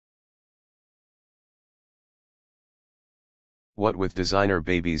What with designer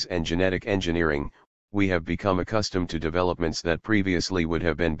babies and genetic engineering, we have become accustomed to developments that previously would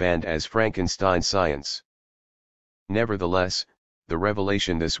have been banned as Frankenstein science. Nevertheless, the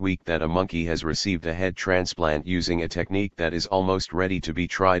revelation this week that a monkey has received a head transplant using a technique that is almost ready to be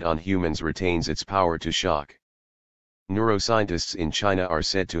tried on humans retains its power to shock. Neuroscientists in China are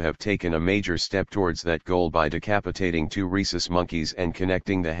said to have taken a major step towards that goal by decapitating 2 rhesus monkeys and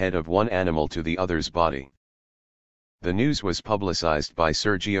connecting the head of one animal to the other's body. The news was publicized by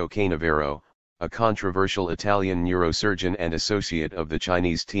Sergio Canavero, a controversial Italian neurosurgeon and associate of the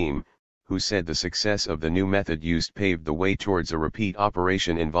Chinese team, who said the success of the new method used paved the way towards a repeat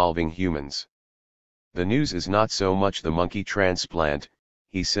operation involving humans. The news is not so much the monkey transplant,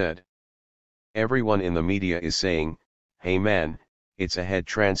 he said. Everyone in the media is saying, hey man, it's a head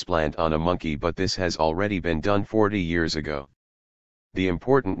transplant on a monkey, but this has already been done 40 years ago. The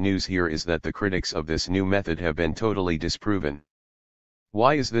important news here is that the critics of this new method have been totally disproven.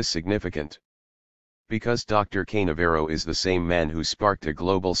 Why is this significant? Because Dr. Canavero is the same man who sparked a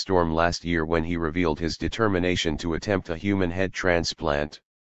global storm last year when he revealed his determination to attempt a human head transplant.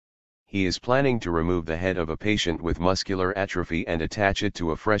 He is planning to remove the head of a patient with muscular atrophy and attach it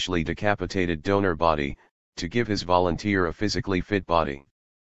to a freshly decapitated donor body, to give his volunteer a physically fit body.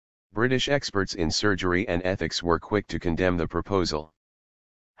 British experts in surgery and ethics were quick to condemn the proposal.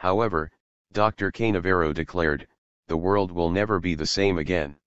 However, Dr. Canavero declared, the world will never be the same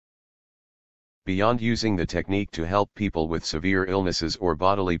again. Beyond using the technique to help people with severe illnesses or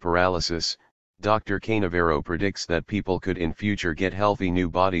bodily paralysis, Dr. Canavero predicts that people could in future get healthy new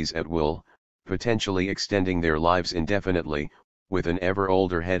bodies at will, potentially extending their lives indefinitely, with an ever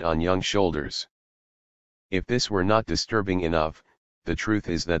older head on young shoulders. If this were not disturbing enough, the truth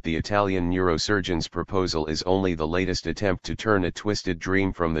is that the Italian neurosurgeon's proposal is only the latest attempt to turn a twisted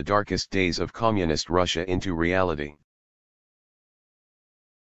dream from the darkest days of communist Russia into reality.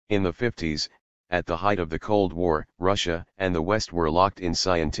 In the 50s, at the height of the Cold War, Russia and the West were locked in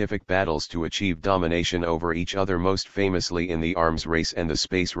scientific battles to achieve domination over each other, most famously in the arms race and the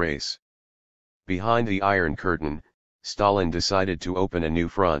space race. Behind the Iron Curtain, Stalin decided to open a new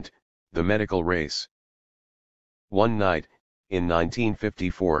front, the medical race. One night, in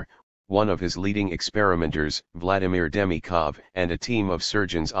 1954, one of his leading experimenters, Vladimir Demikov, and a team of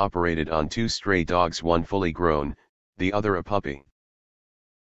surgeons operated on 2 stray dogs, one fully grown, the other a puppy.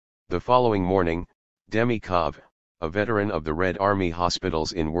 The following morning, Demikov, a veteran of the Red Army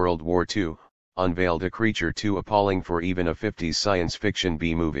hospitals in World War II, unveiled a creature too appalling for even a 50s science fiction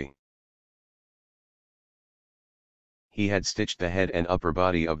B-movie. He had stitched the head and upper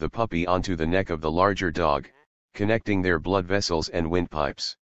body of the puppy onto the neck of the larger dog, connecting their blood vessels and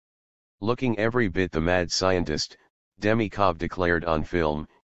windpipes. Looking every bit the mad scientist, Demikov declared on film,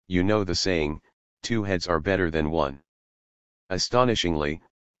 "You know the saying, 2 heads are better than 1. Astonishingly,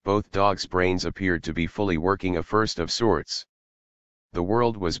 both dogs' brains appeared to be fully working, a first of sorts. The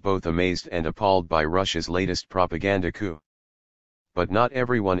world was both amazed and appalled by Russia's latest propaganda coup. But not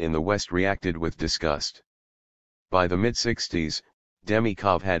everyone in the West reacted with disgust. By the mid-60s,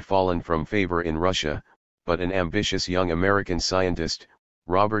 Demikov had fallen from favor in Russia, but an ambitious young American scientist,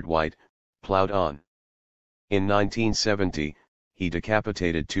 Robert White, plowed on. In 1970, he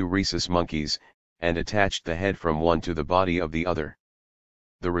decapitated 2 rhesus monkeys, and attached the head from one to the body of the other.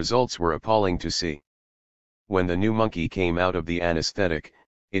 The results were appalling to see. When the new monkey came out of the anesthetic,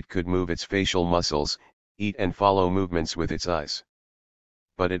 it could move its facial muscles, eat and follow movements with its eyes.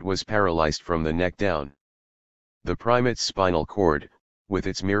 But it was paralyzed from the neck down. The primate's spinal cord, with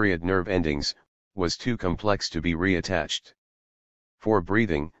its myriad nerve endings, was too complex to be reattached. For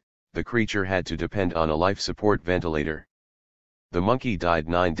breathing, the creature had to depend on a life support ventilator. The monkey died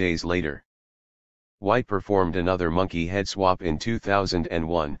 9 days later. White performed another monkey head swap in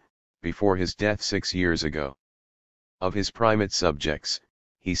 2001, before his death 6 years ago. Of his primate subjects,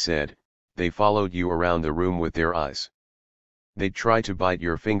 he said, "They followed you around the room with their eyes. They'd try to bite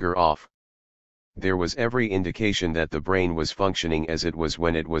your finger off. There was every indication that the brain was functioning as it was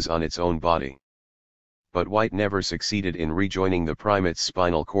when it was on its own body." But White never succeeded in rejoining the primate's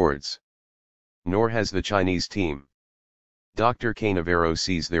spinal cords. Nor has the Chinese team. Dr. Canavero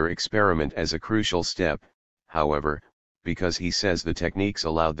sees their experiment as a crucial step, however, because he says the techniques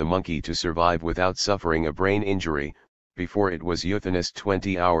allowed the monkey to survive without suffering a brain injury, before it was euthanized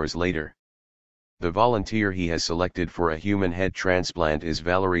 20 hours later. The volunteer he has selected for a human head transplant is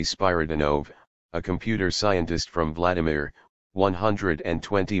Valery Spiridonov, a computer scientist from Vladimir,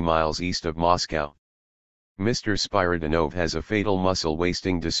 120 miles east of Moscow. Mr. Spiridonov has a fatal muscle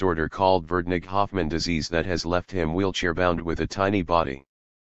wasting disorder called Verdnig-Hoffmann disease that has left him wheelchair-bound with a tiny body.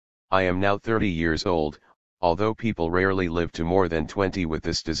 "I am now 30 years old, Although people rarely live to more than 20 with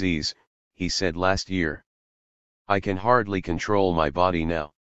this disease, he said last year. I can hardly control my body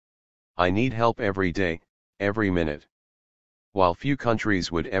now. I need help every day, every minute. While few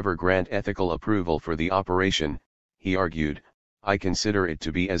countries would ever grant ethical approval for the operation, he argued, I consider it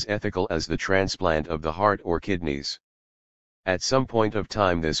to be as ethical as the transplant of the heart or kidneys. At some point of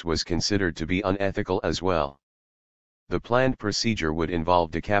time this was considered to be unethical as well. The planned procedure would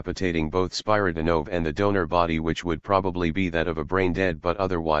involve decapitating both Spiridonov and the donor body, which would probably be that of a brain-dead but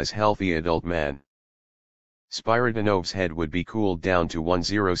otherwise healthy adult man. Spiridonov's head would be cooled down to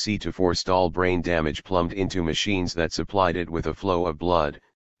 10°C to forestall brain damage, plumbed into machines that supplied it with a flow of blood,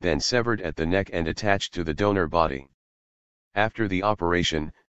 then severed at the neck and attached to the donor body. After the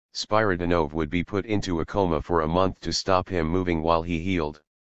operation, Spiridonov would be put into a coma for a month to stop him moving while he healed.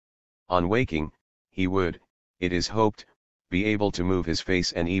 On waking, he would, it is hoped, be able to move his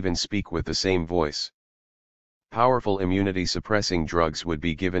face and even speak with the same voice. Powerful immunity-suppressing drugs would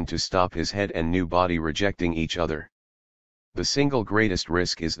be given to stop his head and new body rejecting each other. The single greatest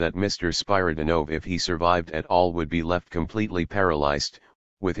risk is that Mr. Spiridonov, if he survived at all, would be left completely paralyzed,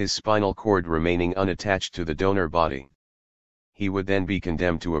 with his spinal cord remaining unattached to the donor body. He would then be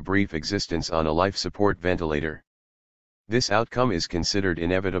condemned to a brief existence on a life support ventilator. This outcome is considered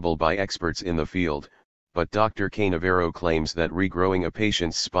inevitable by experts in the field, but Dr. Canavero claims that regrowing a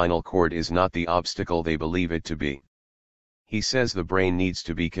patient's spinal cord is not the obstacle they believe it to be. He says the brain needs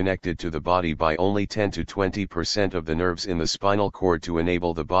to be connected to the body by only 10 to 20% of the nerves in the spinal cord to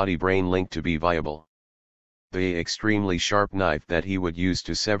enable the body-brain link to be viable. The extremely sharp knife that he would use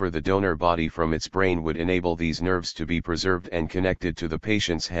to sever the donor body from its brain would enable these nerves to be preserved and connected to the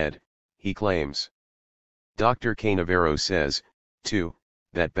patient's head, he claims. Dr. Canavero says, too,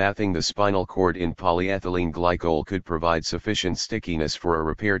 that bathing the spinal cord in polyethylene glycol could provide sufficient stickiness for a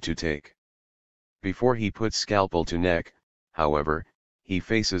repair to take. Before he puts scalpel to neck, however, he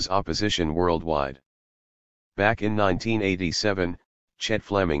faces opposition worldwide. Back in 1987, Chet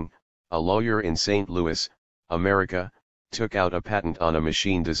Fleming, a lawyer in St. Louis, America, took out a patent on a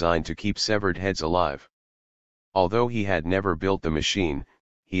machine designed to keep severed heads alive. Although he had never built the machine,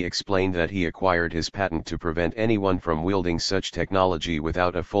 he explained that he acquired his patent to prevent anyone from wielding such technology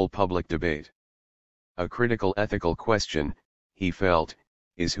without a full public debate. A critical ethical question, he felt,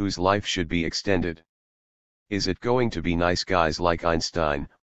 is whose life should be extended. Is it going to be nice guys like Einstein,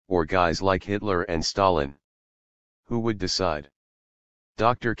 or guys like Hitler and Stalin? Who would decide?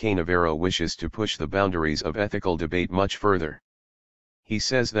 Dr. Canavero wishes to push the boundaries of ethical debate much further. He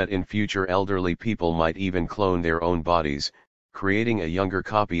says that in future elderly people might even clone their own bodies, creating a younger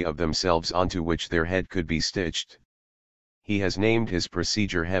copy of themselves onto which their head could be stitched. He has named his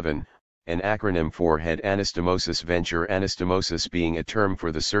procedure Heaven, an acronym for head anastomosis venture, anastomosis being a term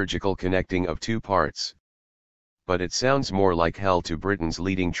for the surgical connecting of two parts. But it sounds more like hell to Britain's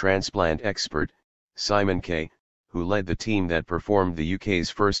leading transplant expert, Simon Kay, who led the team that performed the UK's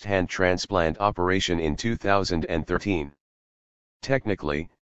first hand transplant operation in 2013. Technically,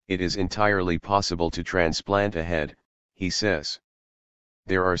 it is entirely possible to transplant a head, he says.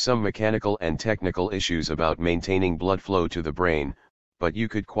 There are some mechanical and technical issues about maintaining blood flow to the brain, but you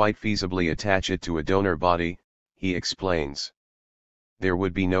could quite feasibly attach it to a donor body, he explains. There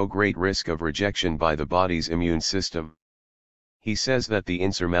would be no great risk of rejection by the body's immune system. He says that the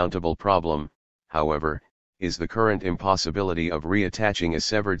insurmountable problem, however, is the current impossibility of reattaching a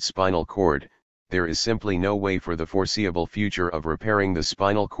severed spinal cord. There is simply no way for the foreseeable future of repairing the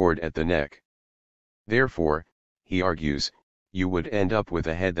spinal cord at the neck. Therefore, he argues, you would end up with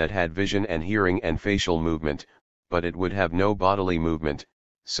a head that had vision and hearing and facial movement, but it would have no bodily movement,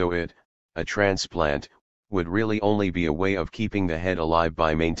 so a transplant, would really only be a way of keeping the head alive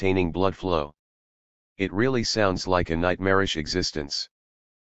by maintaining blood flow. It really sounds like a nightmarish existence.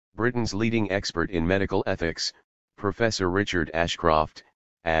 Britain's leading expert in medical ethics, Professor Richard Ashcroft,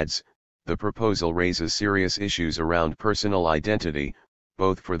 adds, the proposal raises serious issues around personal identity,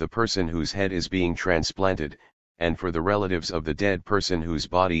 both for the person whose head is being transplanted, and for the relatives of the dead person whose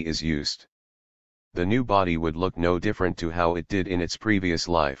body is used. The new body would look no different to how it did in its previous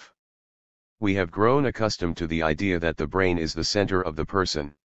life. We have grown accustomed to the idea that the brain is the center of the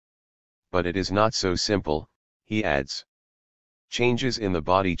person. But it is not so simple, he adds. Changes in the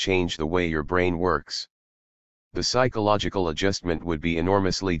body change the way your brain works. The psychological adjustment would be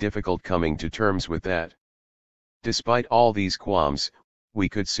enormously difficult coming to terms with that. Despite all these qualms, we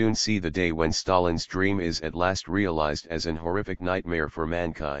could soon see the day when Stalin's dream is at last realized as an horrific nightmare for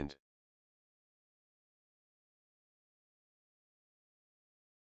mankind.